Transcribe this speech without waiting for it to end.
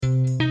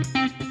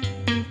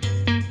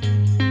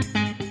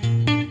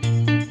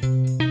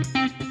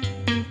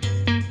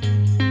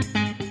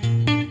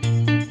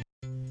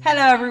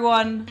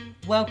everyone,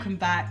 welcome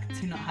back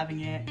to Not Having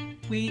It.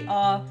 We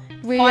are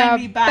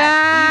finally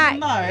back.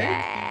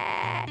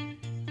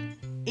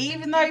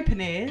 Even though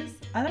Peniz,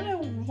 I don't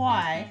know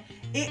why,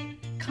 it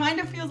kind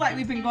of feels like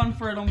we've been gone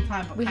for a long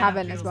time, but we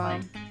haven't as well.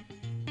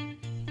 Like,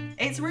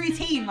 it's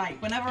routine.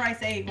 Like whenever I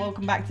say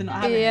welcome back to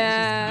Not Having It, it's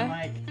just kind of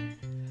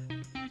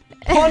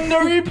like on the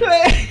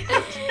replay.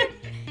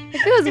 It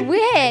feels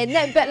weird.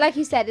 No, but like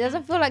you said, it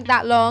doesn't feel like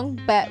that long.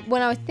 But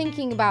when I was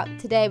thinking about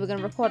today, we're going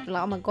to record,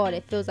 like, oh my God,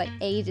 it feels like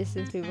ages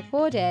since we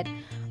recorded.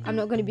 I'm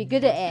not going to be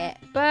good at it.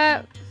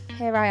 But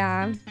here I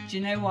am. Do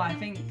you know what? I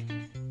think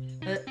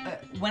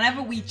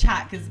whenever we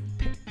chat, because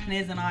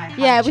Peniz and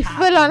I we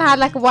full on had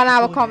like a 1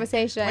 hour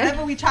conversation.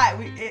 Whenever we chat,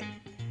 it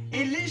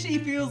literally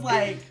feels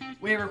like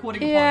we're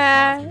recording a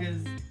podcast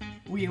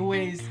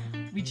because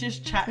we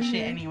just chat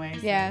shit anyway.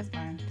 So it's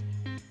fine.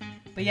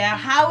 But yeah,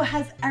 how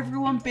has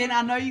everyone been?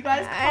 I know you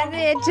guys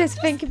can't just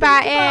think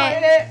about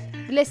it.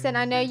 Listen,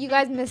 I know you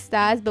guys missed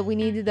us, but we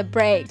needed a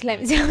break,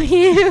 let me tell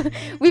you.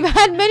 We've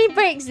had many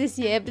breaks this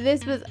year, but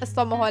this was a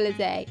summer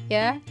holiday,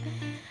 yeah?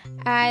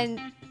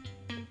 And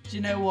do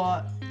you know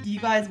what?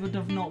 You guys would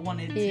have not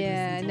wanted to.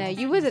 Yeah, no,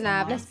 you wouldn't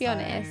have, let's be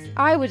honest.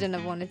 I wouldn't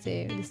have wanted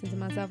to listen to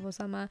myself all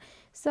summer.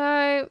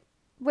 So,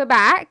 we're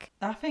back.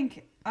 I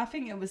think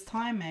it was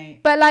time,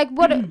 mate. But like,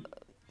 what...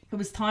 It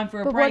was time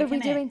for a break. But what are we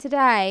doing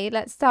today?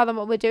 Let's tell them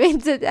what we're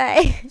doing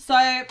today.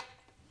 So,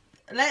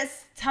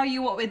 let's tell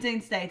you what we're doing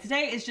today.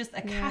 Today is just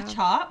a catch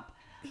up.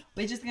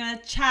 We're just going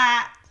to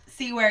chat,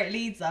 see where it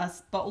leads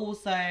us. But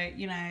also,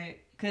 you know,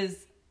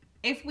 because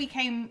if we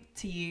came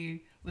to you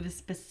with a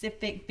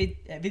specific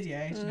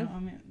video, do you know what I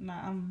mean?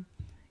 Like, I'm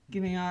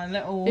giving a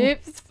little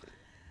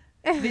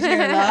video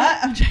alert.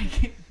 I'm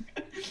joking.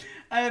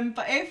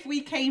 But if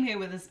we came here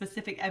with a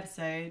specific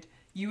episode,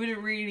 you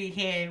wouldn't really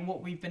hear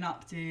what we've been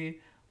up to,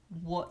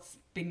 what's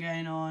been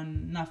going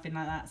on, nothing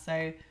like that.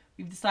 So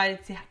we've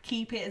decided to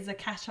keep it as a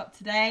catch up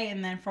today,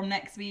 and then from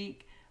next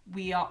week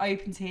we are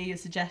open to hear your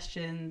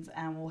suggestions,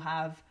 and we'll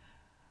have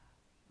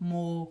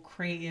more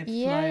creative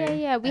we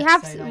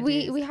have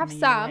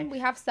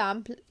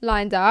some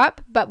lined up,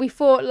 but we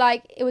thought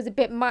like it was a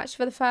bit much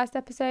for the first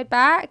episode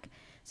back.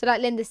 So like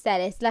Linda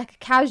said, it's like a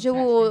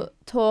casual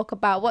talk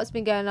about what's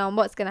been going on,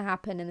 what's going to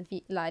happen in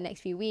the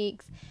next few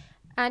weeks.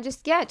 And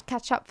just,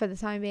 catch up for the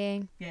time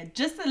being. Yeah,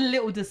 just a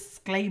little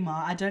disclaimer.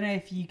 I don't know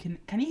if you can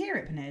you hear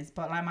it, Peniz?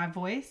 But like my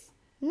voice?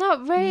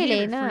 Not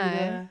really, no.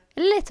 A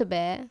little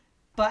bit.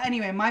 But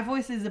anyway, my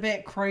voice is a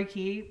bit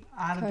croaky.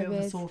 I have a bit of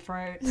a sore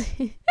throat.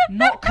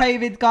 Not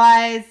COVID,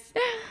 guys.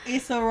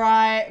 It's all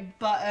right.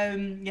 But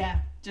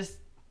just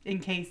in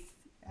case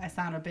I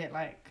sound a bit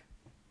like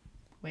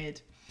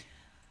weird.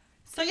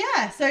 So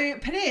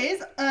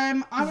Peniz,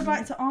 I would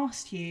like to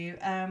ask you,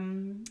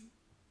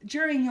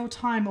 during your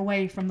time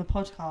away from the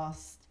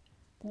podcast,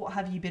 what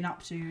have you been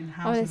up to and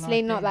how's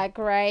honestly not that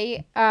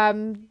great.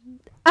 I'm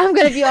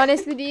gonna be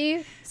honest with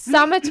you,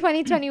 summer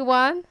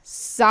 2021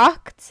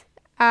 sucked.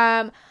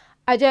 I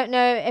don't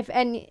know if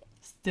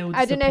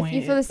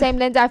you feel the same,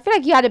 Linda. I feel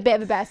like you had a bit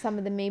of a better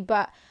summer than me,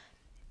 but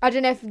I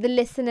don't know if the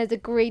listeners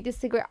agree,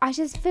 disagree. I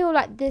just feel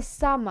like this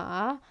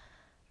summer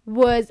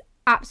was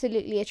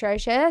absolutely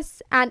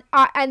atrocious, and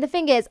the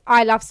thing is,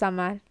 I love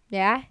summer.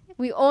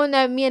 We all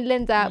know, me and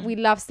Linda, we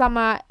love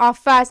summer. Our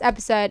first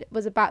episode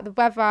was about the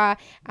weather,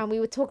 and we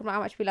were talking about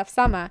how much we love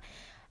summer.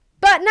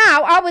 But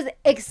now I was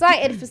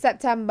excited for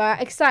September,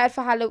 excited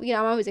for Halloween. You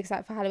know, I'm always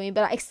excited for Halloween,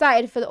 but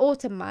excited for the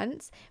autumn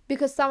months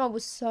because summer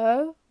was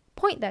so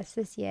pointless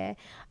this year.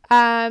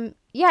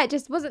 It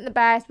just wasn't the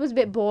best. It was a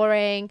bit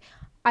boring.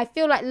 I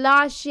feel like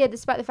last year,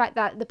 despite the fact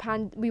that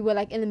we were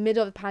like in the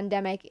middle of the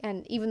pandemic,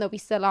 and even though we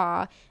still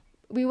are,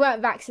 we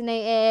weren't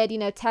vaccinated. You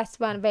know,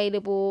 tests weren't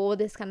available, all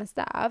this kind of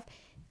stuff.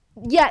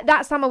 Yeah,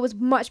 that summer was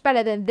much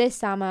better than this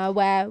summer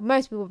where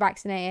most people were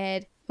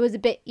vaccinated. It was a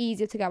bit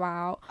easier to go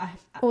out,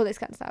 all this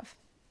kind of stuff.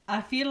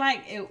 I feel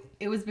like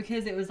it was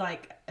because it was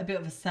like a bit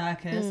of a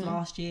circus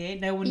last year.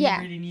 No one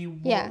really knew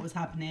what was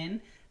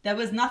happening. There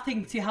was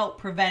nothing to help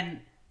prevent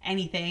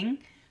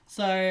anything.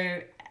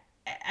 So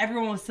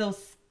everyone was still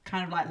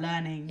kind of like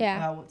learning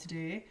about what to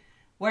do.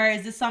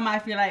 Whereas this summer, I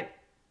feel like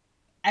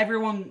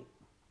everyone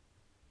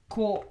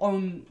caught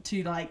on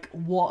to like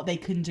what they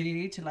can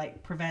do to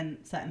like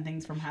prevent certain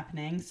things from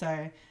happening.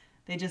 So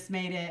they just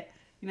made it,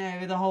 you know,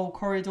 with the whole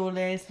corridor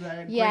list,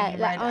 the green,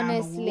 red,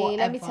 honestly, amber,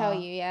 let me tell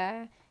you,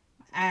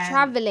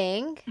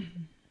 traveling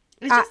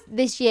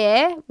this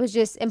year was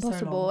just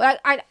impossible. Like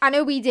I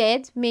know we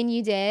did, me and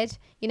you did.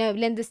 You know,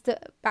 Linda's still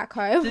back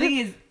home. The thing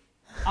is,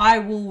 I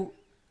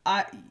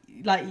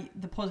like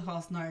the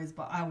podcast knows,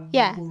 but I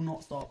will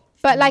not stop.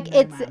 But like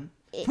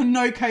for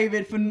no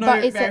COVID, for no.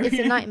 But it's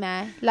a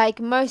nightmare. Like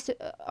most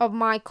of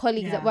my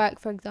colleagues at work,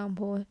 for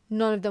example,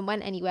 none of them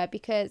went anywhere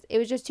because it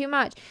was just too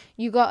much.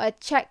 You gotta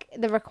check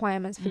the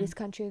requirements for this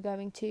country you're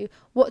going to,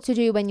 what to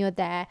do when you're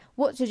there,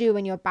 what to do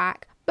when you're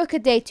back, book a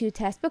day 2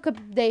 test, book a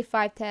day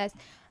 5 test,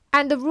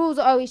 and the rules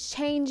are always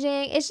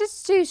changing. It's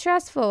just too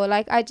stressful.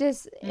 Like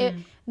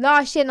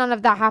last year none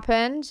of that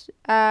happened.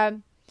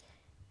 And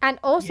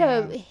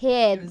also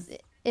here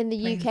in the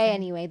Plain UK to say.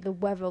 anyway, the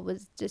weather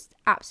was just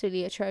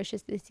absolutely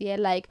atrocious this year.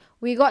 Like,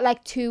 we got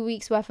like 2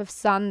 weeks worth of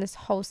sun this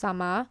whole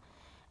summer,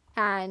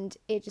 and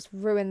it just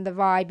ruined the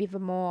vibe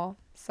even more.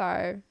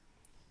 So,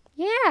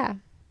 yeah.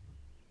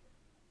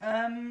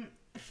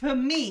 For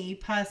me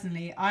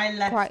personally, I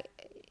left. Quite,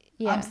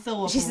 yeah. I'm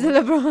still She's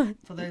abroad. still abroad.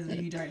 For those of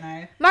you who don't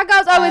know, My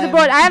girl's always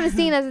abroad. I haven't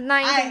seen her since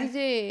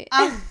 1972.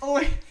 I'm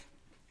always.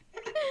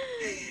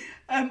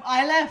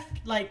 I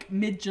left like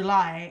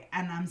mid-July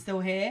and I'm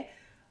still here.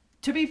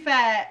 To be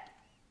fair,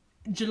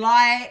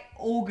 July,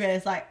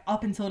 August, like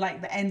up until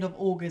like the end of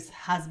August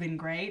has been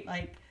great.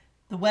 Like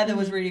the weather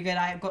was really good.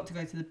 I got to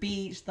go to the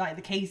beach. Like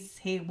the cases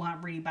here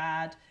weren't really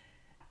bad.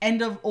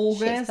 End of Shit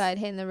August, started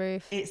hitting the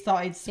roof. it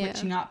started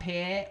switching up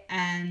here,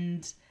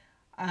 and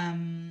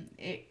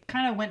it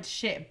kind of went to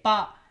shit.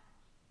 But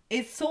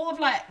it's sort of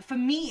like, for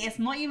me, it's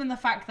not even the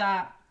fact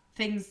that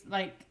things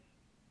like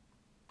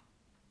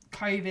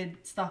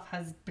COVID stuff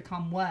has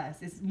become worse.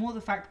 It's more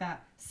the fact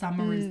that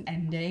summer is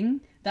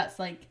ending. That's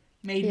like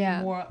made me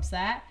more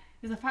upset.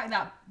 Is the fact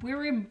that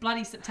we're in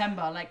bloody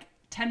September, like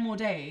 10 more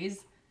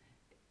days,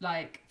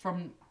 like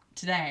from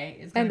today.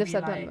 It's gonna End of be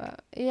September. like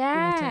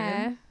Yeah.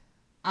 autumn.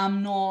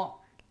 I'm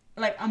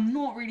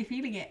not really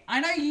feeling it. I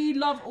know you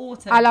love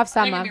autumn. I love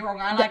Don't summer. get me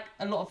wrong. I like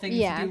a lot of things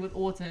to do with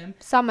autumn.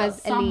 Summer's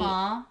But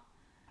summer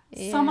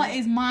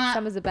is my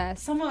Summer's the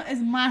best. Summer is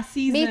my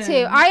season. Me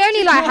too. I only Do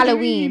you like know what I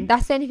Halloween. mean?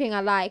 That's the only thing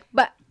I like.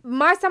 But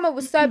my summer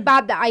was so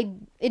bad that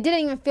it didn't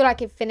even feel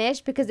like it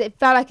finished, because it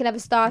felt like it never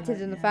started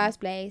in the first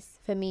place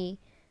for me.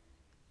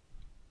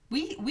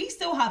 We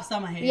still have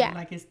summer here. Yeah.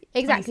 Like it's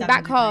Exactly. 27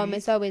 Back home, degrees.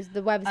 it's always,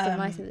 the weather's still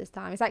nice at this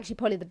time. It's actually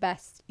probably the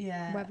best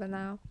weather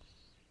now.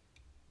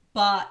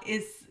 But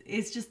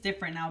it's just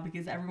different now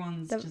because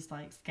everyone's just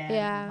like scared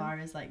of the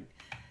virus. Like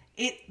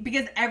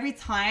because every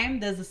time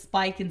there's a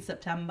spike in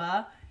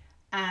September,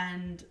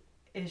 and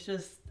it's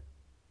just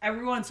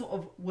everyone sort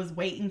of was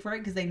waiting for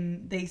it because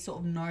they sort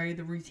of know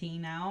the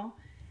routine now.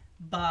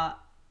 But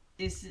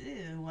it's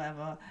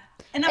whatever.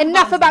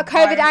 Enough about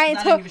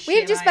COVID.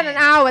 We've just spent an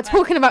hour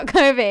talking about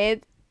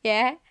COVID.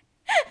 Yeah.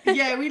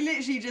 Yeah, we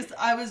literally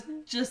I was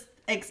just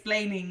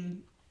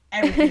explaining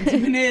everything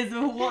to Beniz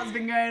of what's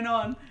been going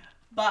on.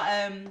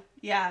 But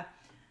yeah.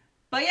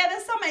 But yeah,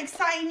 there's some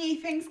exciting new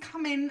things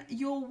coming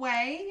your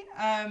way,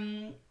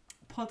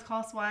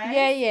 podcast wise.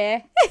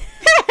 Yeah.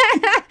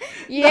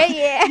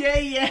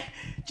 Yeah.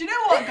 Do you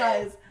know what,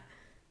 guys?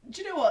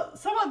 Do you know what?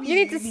 Some of you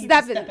need to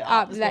step it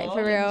up, as like, well.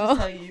 for Let me real. just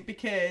tell you,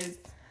 because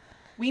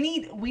we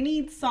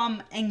need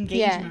some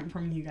engagement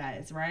from you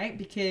guys, right?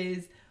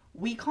 Because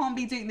we can't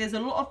be doing. There's a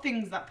lot of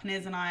things that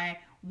Peniz and I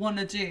want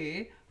to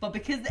do, but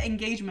because the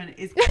engagement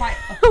is quite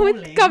We're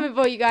appalling, coming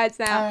for you guys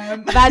now.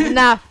 Bad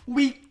enough.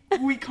 we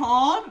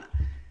can't,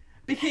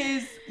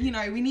 because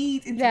we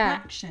need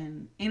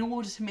interaction in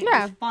order to make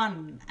this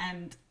fun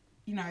and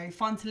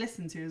fun to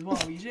listen to as well.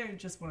 You don't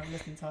just want to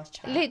listen to us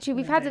chat. Literally,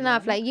 we've had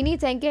enough. Like, you need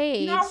to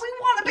engage. No, we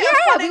want a bit of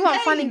fun. We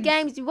want fun and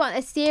games. We want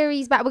a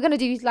series back. We're gonna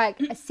do like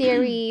a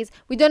series.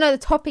 We don't know the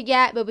topic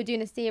yet, but we're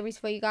doing a series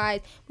for you guys.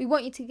 We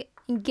want you to get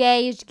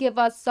engaged. Give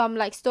us some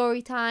like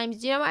story times.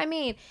 Do you know what I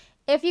mean?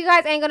 If you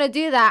guys ain't gonna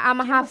do that, I'm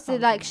gonna have to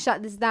like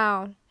shut this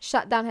down.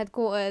 Shut down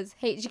headquarters,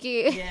 HQ.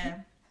 Yeah,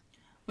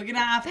 we're gonna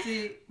have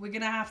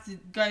to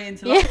go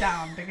into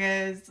lockdown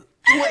because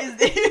what is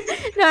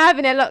this? Not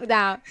having a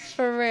lockdown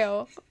for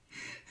real.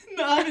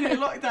 Not having a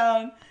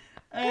lockdown.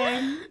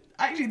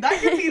 Actually, that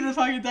could be the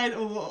fucking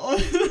title of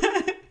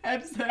the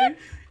episode.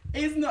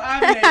 It's not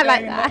having it. I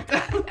like going that.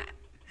 Lockdown.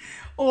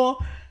 Or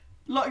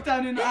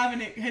lockdown and not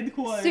having it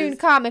headquarters. Soon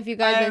come if you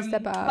guys don't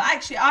step up. But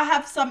actually, I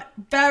have some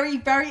very,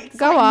 very exciting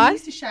Go on.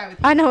 news to share with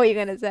you. I know what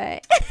you're gonna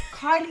say.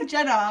 Kylie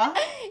Jenner.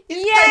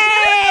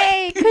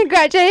 Yay!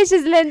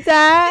 Congratulations,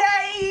 Linda.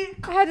 Yay!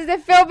 How does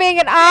it feel being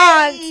an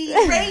aunt?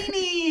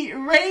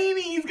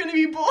 Rainy is gonna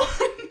be born.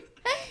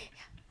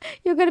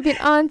 You're gonna be an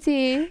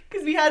auntie.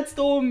 Because we had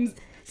storms.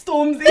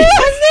 Stormzy.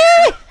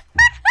 I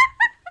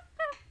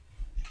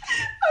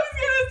was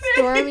gonna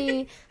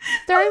say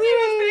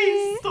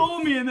Stormy.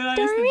 Stormy, and then I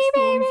just said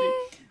Stormzy.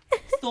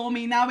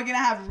 Stormy. Now we're gonna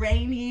have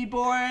Rainy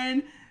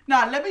born.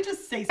 Now let me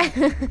just say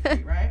something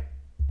quickly, right?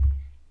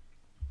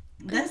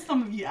 There's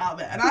some of you out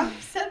there, and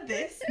I've said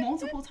this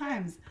multiple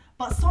times,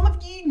 but some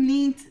of you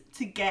need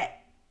to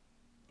get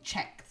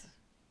checked,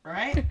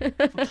 right?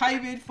 For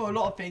COVID, for a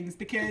lot of things,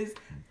 because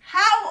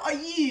how are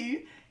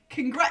you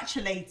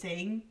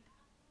congratulating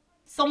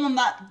someone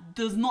that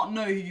does not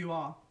know who you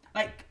are?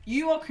 Like,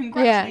 you are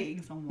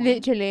congratulating someone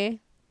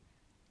Literally.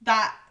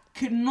 that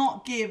could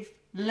not give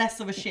less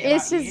of a shit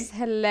It's about just you.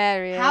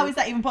 hilarious. How is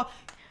that even possible?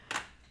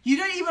 You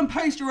don't even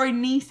post your own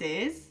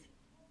nieces,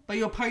 but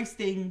you're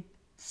posting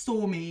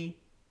Stormy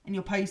and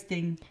you're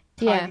posting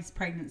Kylie's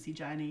pregnancy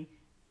journey.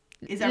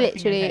 Is everything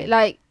literally okay?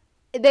 like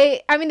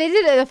they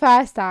did it the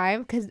first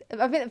time, because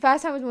I think the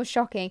first time was more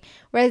shocking,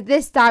 whereas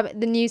this time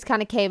the news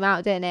kind of came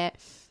out, didn't it,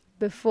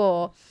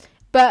 before?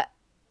 But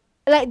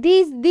like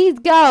these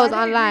girls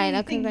online,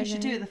 I think you should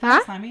do it the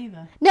first time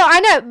either. No, I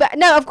know, but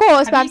no, of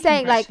course. Have but I'm you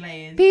saying like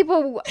congratulated?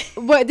 people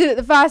did it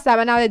the first time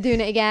and now they're doing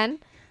it again.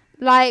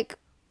 Like,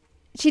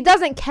 she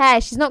doesn't care.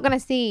 She's not gonna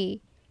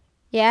see.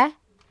 Yeah,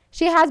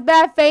 she has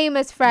bare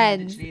famous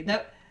friends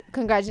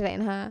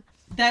congratulating her.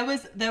 There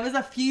was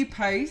a few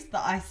posts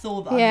that I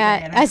saw the Yeah, other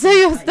day, and I saw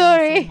your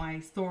story. You saw my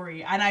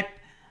story, and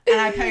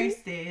I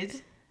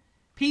posted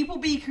people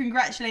be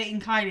congratulating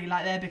Kylie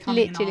like they're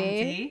becoming an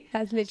auntie.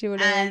 That's literally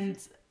what it is. And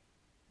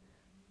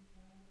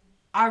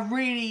I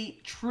really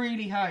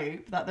truly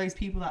hope that those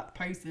people that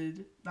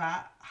posted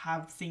that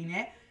have seen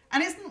it.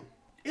 And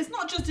it's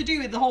not just to do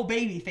with the whole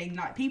baby thing.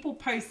 Like, people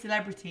post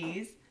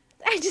celebrities.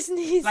 I just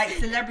need like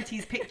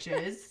celebrities'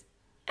 pictures.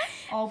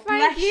 Oh,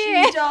 Thank bless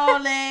you,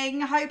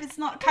 darling. I hope it's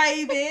not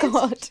COVID.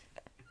 God.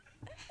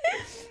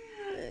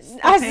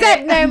 I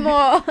said no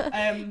more.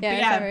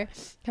 Yeah, sorry.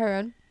 Carry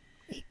on.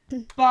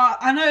 But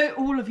I know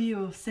all of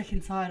you are sick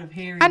and tired of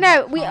hearing. I know,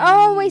 about we Kylie,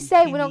 always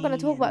say we're not Kimmy, going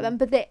to talk about them, and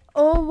but they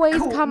always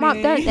come up,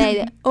 Courtney. don't they?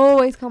 They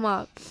always come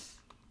up.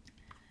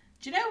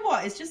 Do you know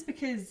what? It's just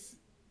because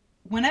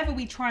whenever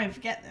we try and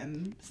forget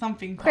them,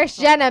 something Kris crops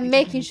up Jenner that we just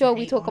making need to sure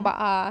we hate talk on. about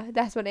her.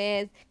 That's what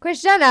it is.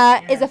 Kris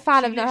Jenner is a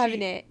fan she of not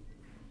having it.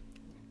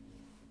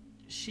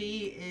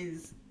 She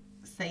is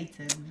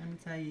Satan, let me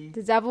tell you.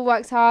 The devil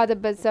works harder,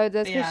 but so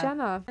does Yeah. Kris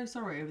Jenner. I'm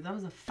sorry, but that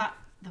was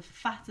the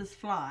fattest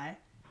fly.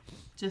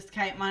 Just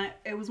came,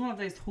 it was one of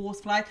those horse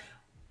flies.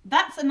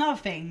 That's another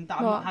thing that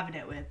I'm What? not having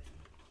it with.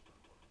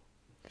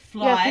 Yeah,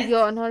 Flies. because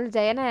you're on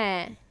holiday,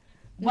 innit?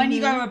 When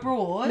you go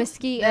abroad,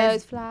 Mosquitoes,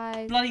 there's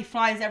flies. bloody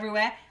flies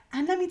everywhere.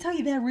 And let me tell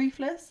you, they're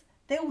ruthless.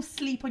 They all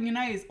sleep on your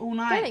nose all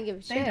night. They don't give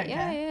a shit. They don't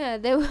Yeah, care. yeah.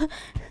 They were,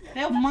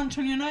 They'll munch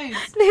on your nose.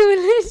 they were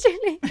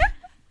literally.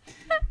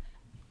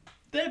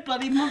 They're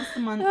bloody monster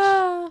munch.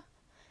 Oh.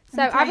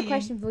 So I have tell a you.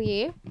 question for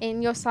you.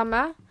 In your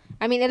summer,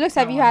 I mean, it looks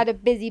like Go you on. had a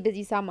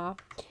busy summer.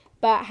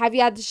 But have you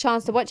had the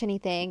chance to watch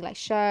anything like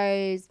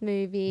shows,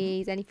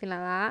 movies, anything like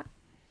that?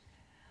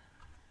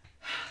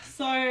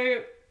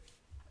 So,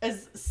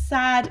 as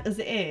sad as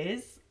it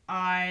is,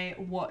 I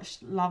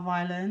watched Love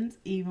Island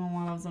even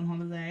while I was on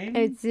holiday.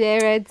 Oh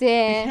dear.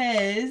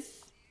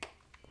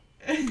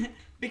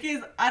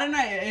 Because I don't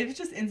know, it was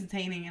just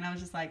entertaining, and I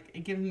was just like,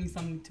 it gives me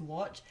something to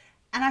watch.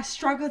 And I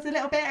struggled a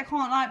little bit, I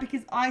can't lie,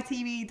 because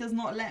ITV does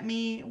not let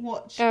me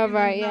watch in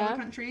another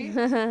country.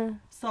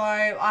 So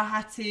I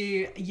had to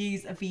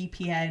use a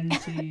VPN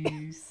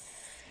to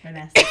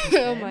finesse the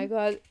system. Oh my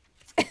god.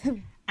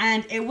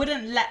 And it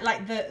wouldn't let,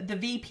 like, the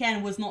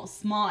VPN was not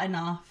smart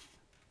enough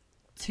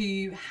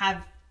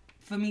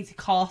for me to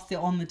cast it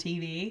on the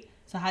TV.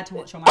 So I had to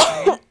watch on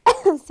my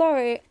phone.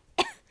 Sorry.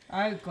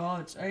 Oh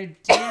God. Oh dear.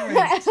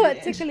 I got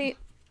tickly.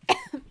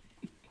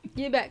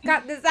 You better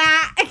cut this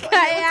out. Cut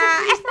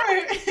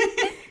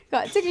it out.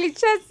 Got tickly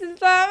chest and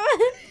stuff.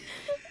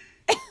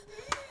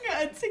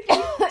 Yeah,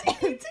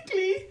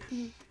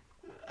 tickly.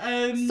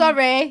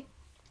 Sorry.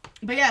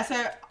 But yeah,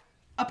 so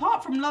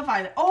apart from Love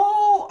Island,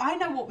 oh, I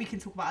know what we can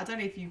talk about. I don't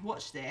know if you've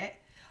watched it.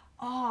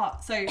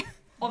 So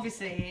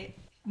obviously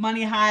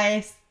Money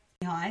Heist.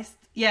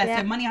 Yeah,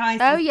 so Money Heist.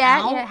 Oh is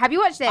yeah, out. yeah. Have you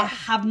watched it? I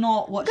have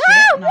not watched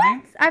Girl, it. No.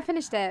 what? I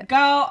finished it.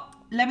 Girl,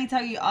 let me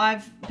tell you,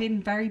 I've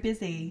been very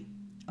busy.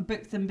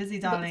 Booked and busy,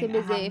 darling. and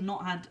busy. I have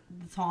not had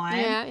the time.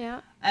 Yeah,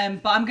 yeah.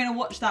 But I'm gonna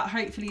watch that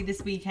hopefully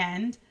this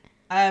weekend.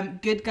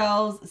 Good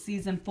Girls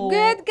season 4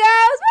 Good girls.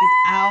 is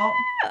out.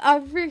 I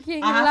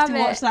freaking I have love to it.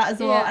 watch that as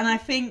well, Yeah. and I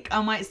think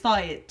I might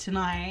start it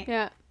tonight.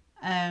 Yeah.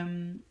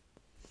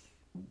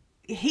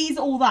 He's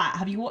All That.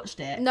 Have you watched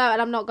it? No,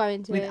 and I'm not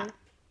going to. With,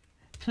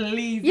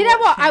 please. You know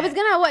what? watch I it. was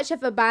gonna watch it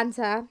for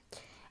banter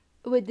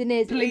with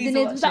Denise. Please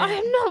Denise watch was like, it.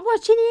 I'm not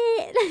watching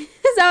it.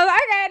 So I was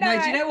like, okay,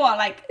 No, do you know what?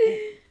 Like,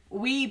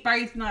 we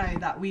both know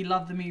that we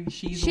love the movie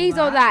She's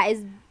All That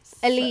is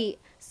elite.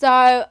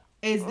 So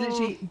It's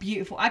literally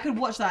beautiful. I could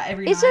watch that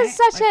every it's night. just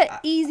such Like, an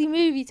easy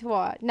movie to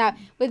watch. Now,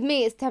 with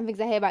me, it's 10 Things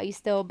I Hate About You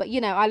still, but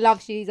you know, I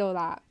love She's All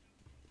That.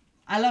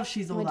 I love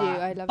She's All I That.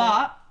 do, I love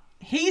but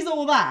He's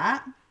All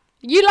That.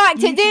 You liked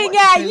You it, need to didn't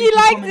watch you? so we You can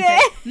liked comment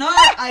it. No,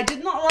 I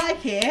did not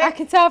like it. I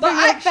can tell from But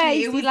your actually,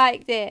 face it you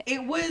liked it.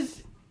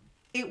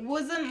 It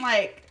wasn't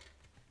like,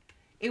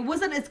 it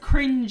wasn't as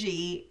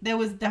cringy. There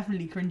was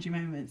definitely cringy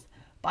moments,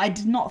 but I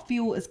did not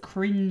feel as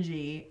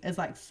cringy as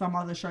like some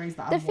other shows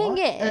that I've thing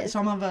watched. is,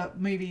 Some other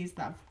movies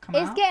that have come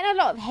It's out. getting a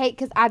lot of hate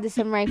because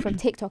Addison Rae from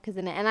TikTok,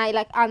 isn't it? And I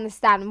like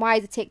understand why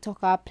is a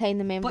TikToker playing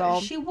the main But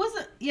role. she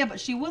wasn't. Yeah, but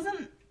she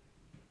wasn't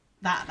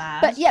that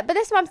bad. But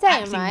that's what I'm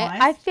saying, right?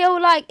 Acting-wise. I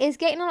feel like it's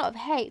getting a lot of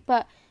hate,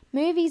 but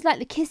movies like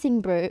The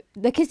Kissing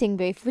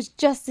Booth was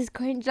just as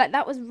cringe. Like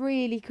that was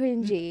really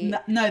cringy.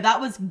 No, that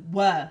was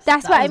worse.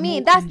 That's That what I was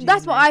mean. more That's cringy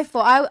what than I this.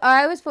 thought.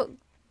 I always thought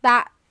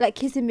that like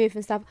Kissing Booth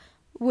and stuff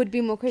would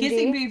be more cringy.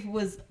 Kissing Booth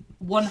was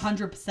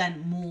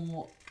 100%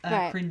 more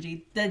Right.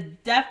 cringy. There's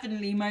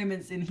definitely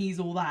moments in He's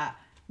All That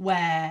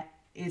where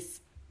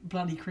it's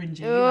bloody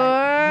cringy.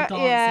 Like the dancing.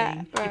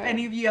 yeah, If right.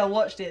 any of you have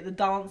watched it, the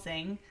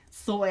dancing,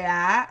 sort it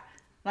out.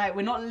 Like,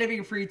 we're not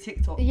living through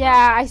TikTok.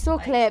 Yeah, I saw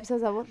Like, clips. I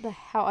was like, what the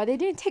hell are they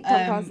doing TikTok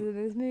dances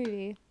in this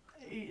movie?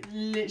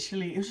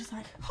 Literally, it was just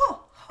like, huh,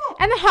 huh.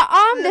 And then her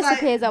arm They're like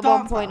disappears at one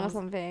dance point or battles.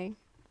 something.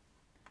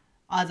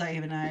 I don't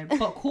even know.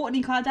 But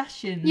Kourtney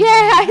Kardashian. Yeah,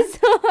 I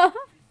saw.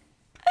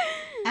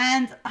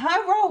 And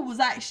her role was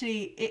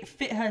actually, it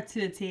fit her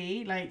to a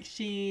T. Like,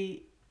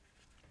 she,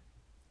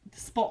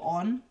 spot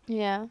on.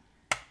 Yeah.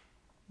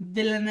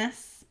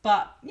 Villainous.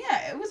 But,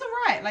 yeah, it was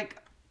alright. Like,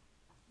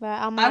 Right,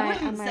 I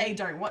wouldn't say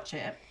don't watch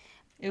it.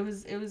 It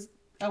was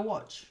a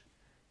watch.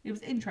 It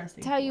was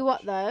interesting. Tell you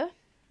what, though.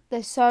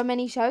 There's so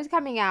many shows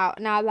coming out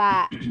now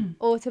that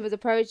autumn is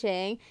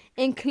approaching,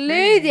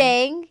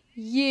 including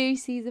You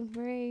Season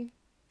 3.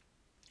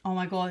 Oh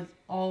my god.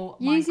 Oh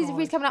You my Season god.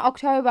 3 is coming out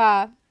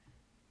October.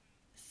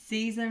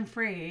 Season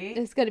 3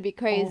 It's going to be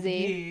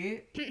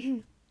crazy. of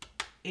You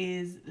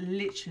is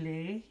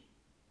literally...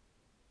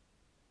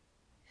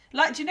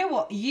 Like, do you know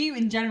what? You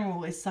in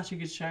general is such a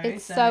good show.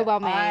 It's so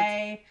well made.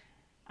 I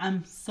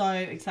am so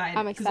excited.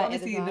 I'm excited Because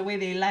obviously as well. the way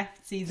they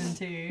left season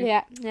 2.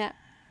 Yeah.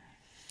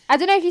 I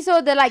don't know if you saw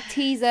the like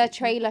teaser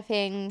trailer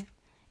thing.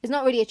 It's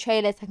not really a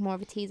trailer, it's like more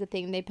of a teaser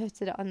thing. They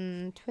posted it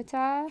on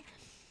Twitter.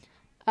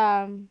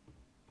 But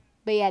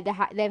yeah,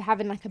 they're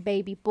having like a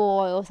baby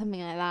boy or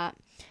something like that.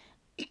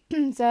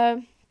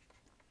 So,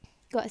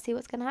 got to see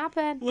what's gonna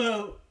happen.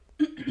 Well,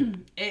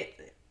 I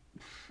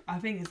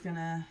think it's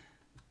gonna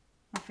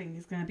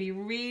be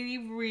really,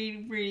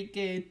 really, really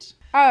good.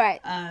 All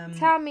right,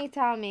 tell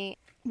me,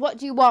 what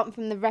do you want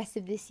from the rest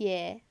of this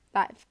year,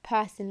 like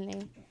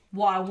personally?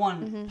 What I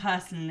want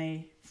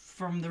personally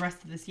from the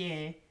rest of this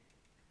year,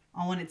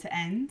 I want it to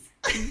end.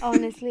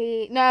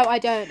 Honestly, no, I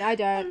don't.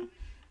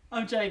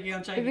 I'm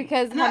joking.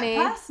 Because, no, honey,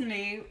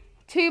 personally,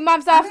 2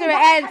 months after it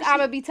ends, actually... I'm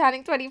gonna be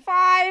turning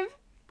 25.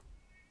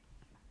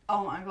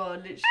 Oh my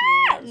god,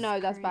 literally. No,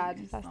 that's bad.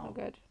 That's not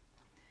good.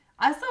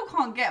 I still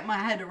can't get my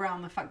head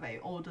around the fact that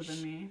you're older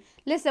than me.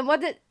 Listen,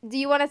 do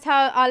you want to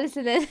tell our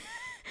listeners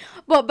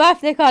what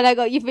birthday card I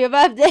got you for your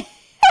birthday?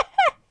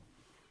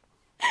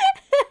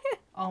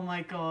 Oh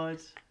my god.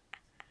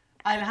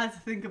 I had to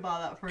think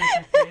about that for a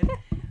second.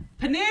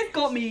 Paneer's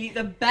got me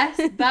the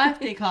best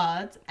birthday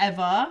card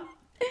ever.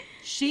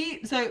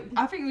 So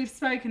I think we've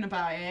spoken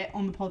about it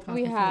on the podcast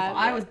before. Have, but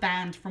I was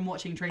banned from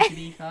watching Tracy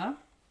Beaker.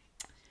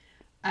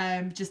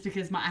 Just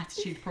because my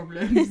attitude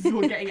problems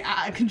were getting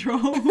out of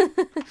control.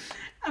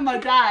 And my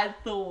dad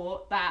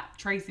thought that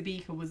Tracy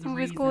Beaker was the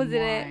reason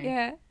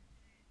why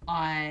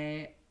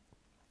I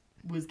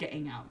was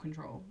getting out of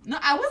control. No,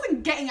 I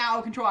wasn't getting out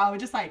of control. I would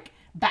just like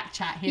back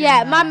chat here.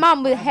 Yeah, my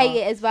mum would hate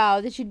it as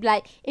well. She'd be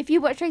like, if you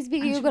watch Tracy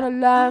Beaker, you're going to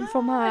learn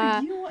from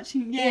her. You're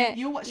watching Tracy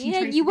you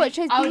Beaker. watch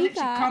Tracy I would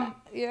Beaker.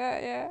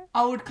 literally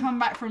I would come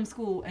back from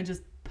school and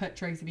just put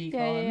Tracy Beaker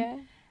on. Yeah.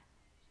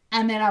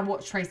 And then I'd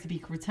watch Tracy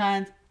Beaker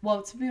Returns.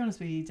 Well, to be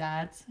honest with you,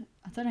 Dad,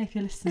 I don't know if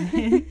you're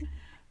listening,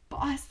 but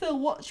I still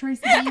watch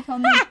Tracy Beaker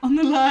on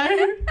the low.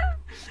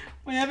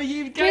 Whenever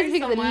you go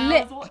somewhere,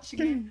 I was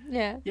watching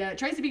it. Yeah,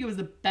 Tracy Beaker was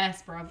the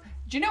best, bruv.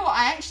 Do you know what?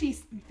 I actually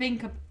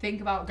think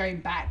about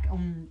going back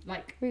on,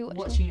 like,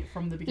 watching it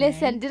from the beginning.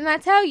 Listen, didn't I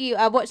tell you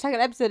I watched like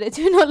an episode or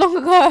two not long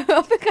ago?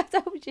 I think I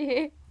told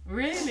you.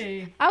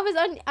 Really? I was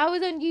on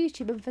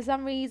YouTube and for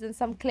some reason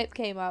some clip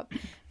came up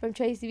from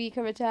Tracy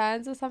Beaker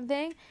Returns or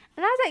something, and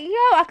I was like,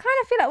 yo, I kind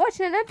of feel like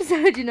watching an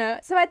episode, you know.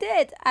 So I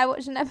did. I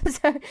watched an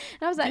episode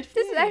and I was like,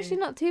 this is actually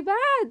not too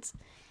bad.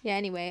 Yeah.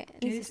 Anyway, I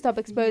need to stop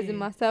exposing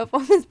myself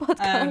on this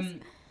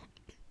podcast.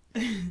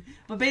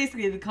 But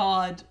basically, the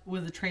card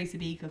was a Tracy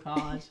Beaker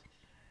card.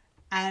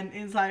 And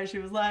inside she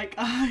was like,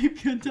 I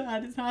hope your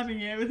dad is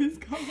having it with his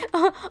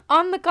card.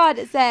 On the card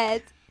it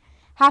said,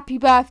 happy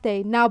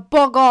birthday, now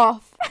bog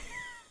off.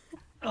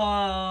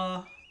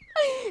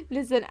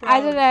 Listen, bro,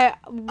 I don't know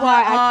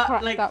why I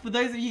cracked like, up. For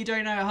those of you who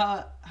don't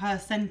know, her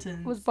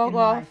sentence was bog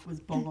off. Was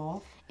bog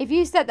off. If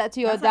you said that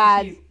to your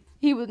dad,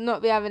 he would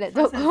not be having it.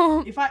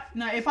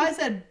 If I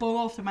said bog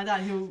off to my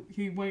dad,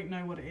 he won't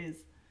know what it is.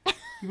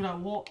 He'd be like,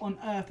 what on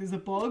earth is a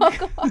bog?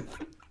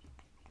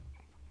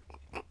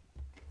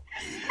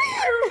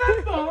 I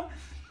remember,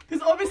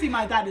 because obviously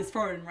my dad is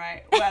foreign,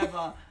 right?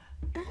 Whatever.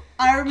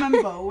 I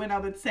remember when I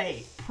would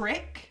say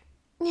prick,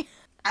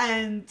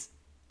 and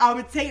I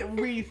would say it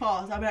really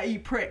fast. I'd be like, you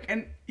prick,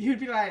 and he would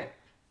be like,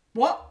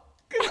 what?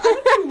 Because I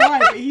don't know why,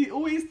 but he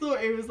always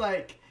thought it was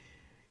like,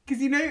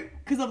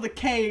 because of the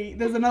K,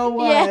 there's another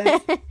word. Yeah.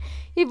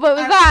 He thought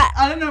it was that.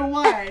 I don't know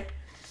why.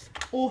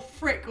 Or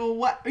frick, or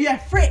what? Yeah,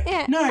 frick.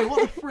 Yeah. No,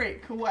 what the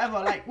frick, or whatever.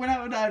 Like,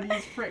 whenever I would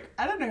use frick,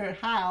 I don't know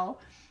how,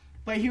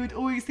 but he would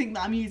always think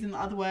that I'm using the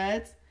other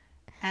words,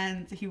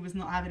 and he was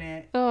not having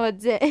it. Oh,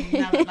 dear.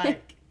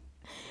 Like,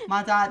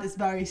 my dad is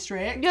very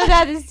strict. Your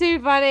dad is too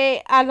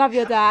funny. I love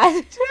your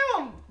dad. Do you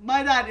know what?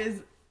 My dad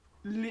is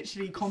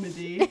literally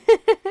comedy.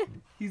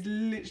 He's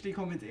literally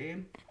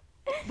comedy.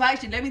 But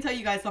actually, let me tell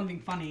you guys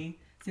something funny.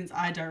 Since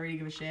I don't really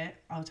give a shit,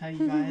 I'll tell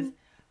you guys.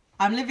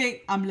 I'm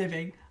living.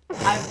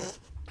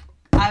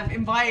 I've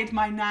invited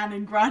my nan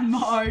and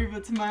grandma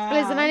over to my house.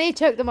 Listen, I need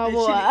to choke them on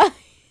water.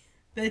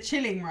 They're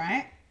chilling,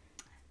 right?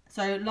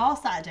 So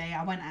last Saturday,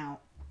 I went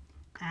out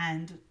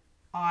and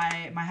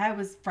my hair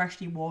was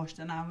freshly washed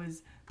and I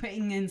was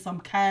putting in some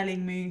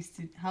curling mousse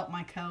to help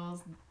my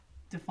curls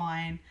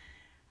define.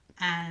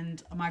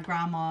 And my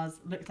grandmas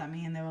looked at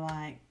me and they were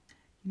like,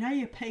 you know,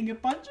 you're putting a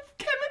bunch of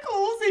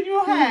chemicals in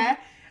your hair.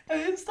 And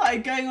then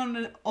started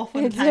going off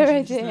on a It's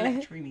tangent, just already-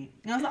 lecturing me.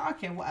 And I was like,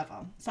 okay,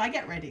 whatever. So I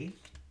get ready.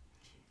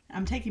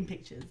 I'm taking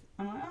pictures.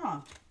 I'm like,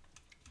 I'm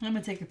going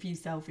to take a few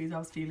selfies. I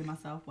was feeling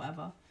myself,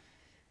 whatever.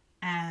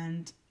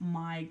 And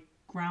my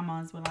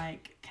grandmas were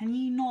like, can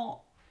you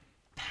not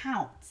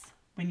pout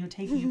when you're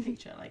taking a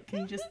picture? Like, can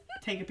you just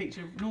take a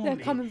picture normally?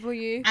 They're coming for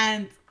you.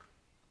 And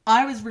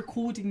I was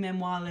recording them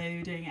while they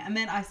were doing it. And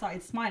then I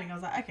started smiling. I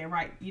was like, okay,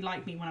 right, you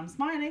like me when I'm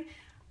smiling.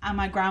 And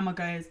my grandma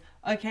goes,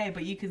 okay,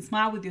 but you can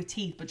smile with your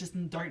teeth, but just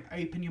don't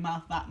open your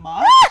mouth that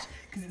much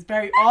because it's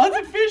very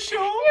artificial.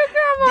 Your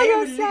They grandma's were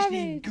a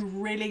literally savage.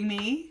 grilling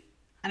me.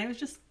 And it was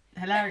just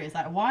hilarious.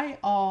 Like, why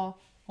are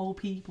old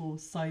people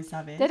so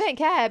savage? They don't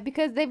care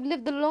because they've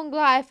lived a long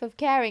life of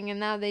caring and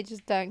now they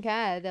just don't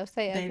care. They'll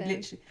say They've anything.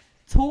 literally...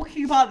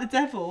 Talking about the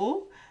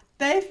devil,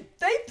 they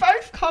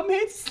both come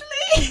here to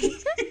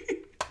sleep.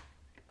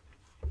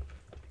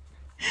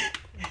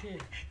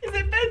 Is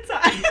it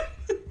bedtime?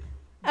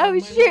 Oh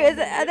shoot, is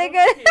it, are they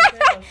going?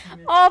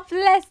 Oh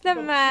bless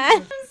them,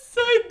 man. I'm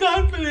so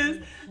done for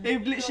this.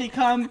 They've literally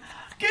come.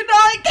 Good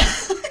night,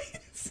 guys.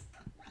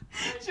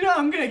 Do you know what?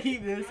 I'm gonna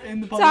keep this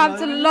in the podcast. Time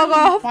to log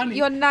off. Funny.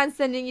 Your nan's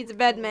sending you to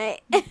bed,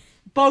 mate.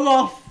 Bog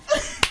off.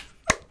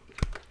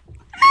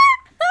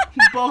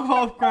 Bog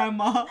off,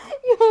 grandma.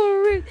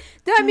 You're rude.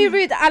 Don't be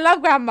rude. I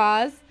love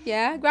grandmas.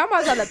 Yeah,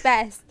 grandmas are the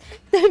best.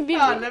 Don't be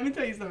Oh, rude. let me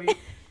tell you something.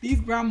 These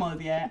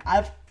grandmas, yeah,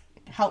 I've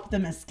helped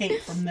them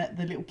escape from the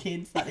little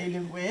kids that they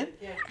live with.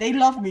 They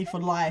love me for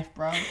life,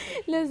 bro.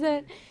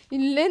 Listen,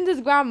 Linda's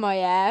grandma,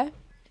 yeah.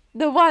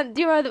 The one,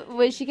 do you remember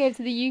when she came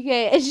to the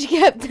UK and she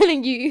kept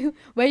telling you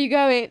where you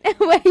going,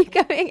 where you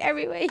going,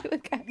 everywhere you were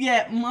going.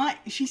 Yeah,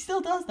 she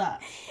still does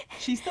that.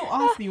 She still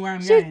asks me where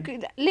I'm She was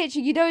going.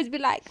 literally, you'd always be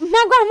like, my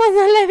grandma's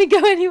not letting me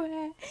go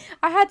anywhere.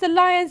 I had to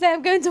lie and say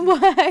I'm going to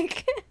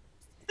work.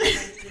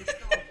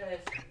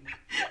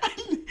 I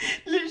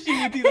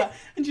literally would do that.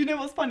 And do you know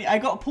what's funny? I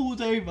got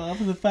pulled over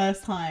for the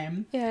first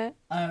time Yeah.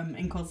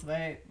 in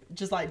Kosovo,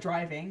 just like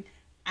driving.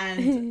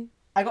 And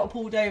I got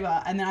pulled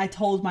over and then I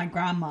told my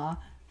grandma,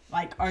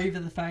 like over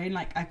the phone,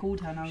 like I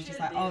called her and I was just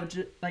like, oh,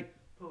 like,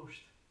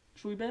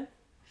 Schreiber?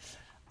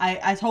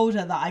 I told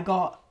her that I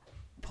got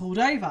pulled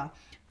over.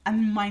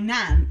 And my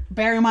nan,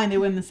 bear in mind they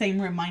were in the same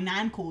room, my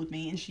nan called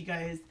me and she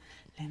goes,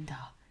 Linda,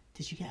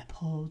 did you get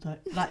pulled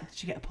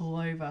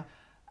over?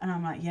 And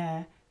I'm like,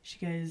 yeah. She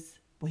goes,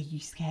 were you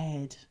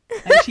scared?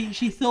 Like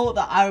she thought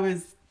that I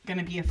was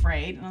gonna be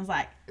afraid, and I was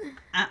like,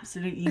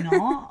 absolutely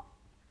not.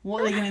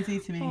 What are they gonna do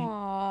to me?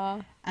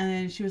 Aww. And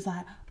then she was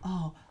like,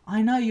 oh,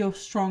 I know you're a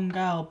strong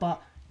girl,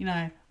 but you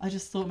know, I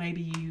just thought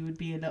maybe you would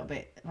be a little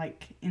bit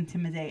like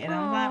intimidated. And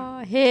I was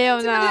like, Hell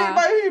intimidated no.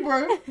 by who,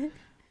 bro?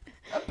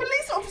 A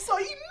police officer?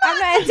 Are you I'm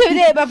mad? not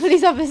intimidated by a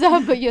police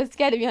officer, but you're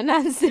scared of your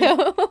nan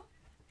still.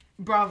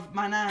 Bruv,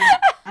 my nan,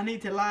 I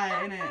need to lie,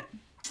 innit?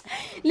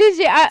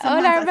 Literally, all Sometimes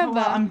I tell remember.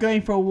 her I'm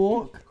going for a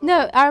walk.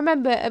 No, I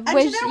remember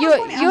when you know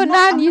what's funny? your I'm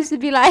not- nan used to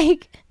be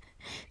like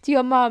to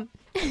your mum,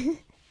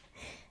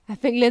 I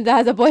think Linda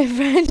has a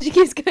boyfriend. She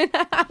keeps going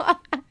out.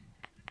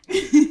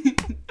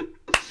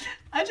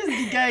 I just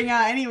be going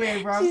out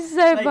anyway, bro. She's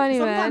so funny,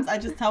 sometimes man. I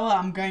just tell her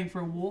I'm going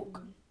for a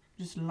walk.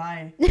 Just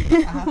lie. I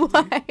have to.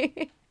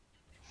 Why?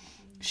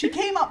 She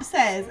came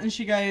upstairs and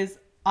she goes,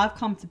 I've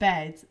come to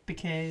bed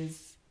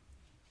because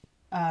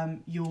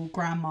your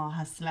grandma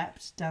has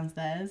slept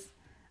downstairs.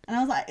 And I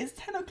was like, it's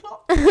 10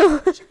 o'clock.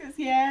 She goes,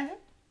 yeah,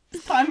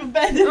 it's time for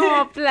bed.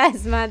 Oh,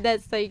 bless, man.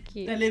 That's so They're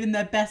cute. living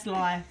their best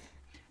life.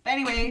 But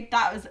anyway,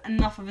 that was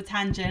enough of a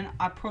tangent.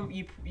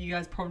 You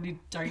guys probably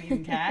don't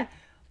even care.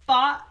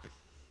 But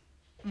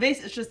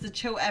this is just a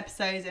chill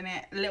episode in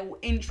it. A little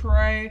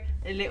intro,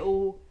 a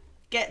little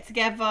get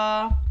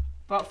together.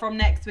 But from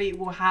next week,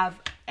 we'll have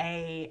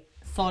a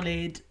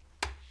solid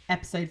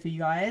episode for you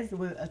guys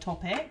with a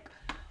topic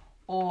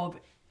of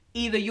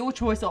either your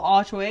choice or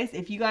our choice.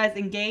 If you guys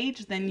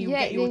engage, then you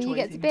get your then choice. you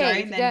get If to you pick. don't,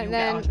 If you then don't, you'll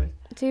get our choice.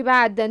 Too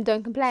bad. Then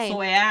don't complain.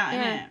 Sort it out,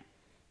 Yeah. innit?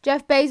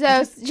 Jeff Bezos.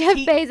 Just Jeff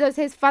keep- Bezos.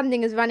 His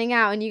funding is running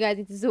out, and you guys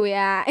need to sort it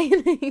out.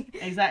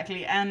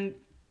 Exactly. And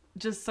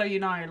just so you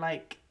know,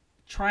 like,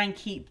 try and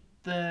keep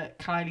the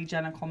Kylie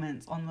Jenner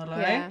comments on the low.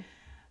 Yeah.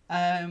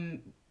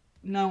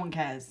 No one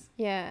cares.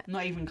 Yeah.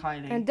 Not even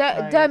Kylie. And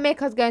So- don't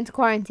make us go into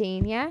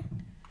quarantine. Yeah.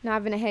 Not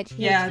having a hedge.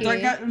 Yeah,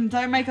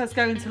 don't make us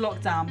go into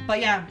lockdown. But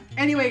yeah,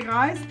 anyway,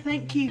 guys,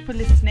 thank you for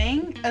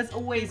listening. As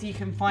always, you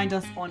can find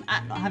us on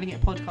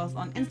 @NotHavingItPodcast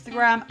on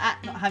Instagram,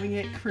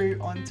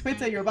 @NotHavingItCrew on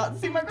Twitter. You're about to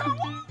see my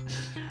grandma.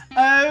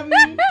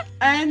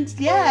 And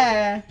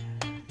yeah,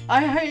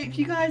 I hope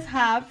you guys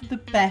have the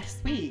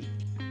best week.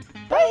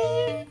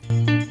 Bye.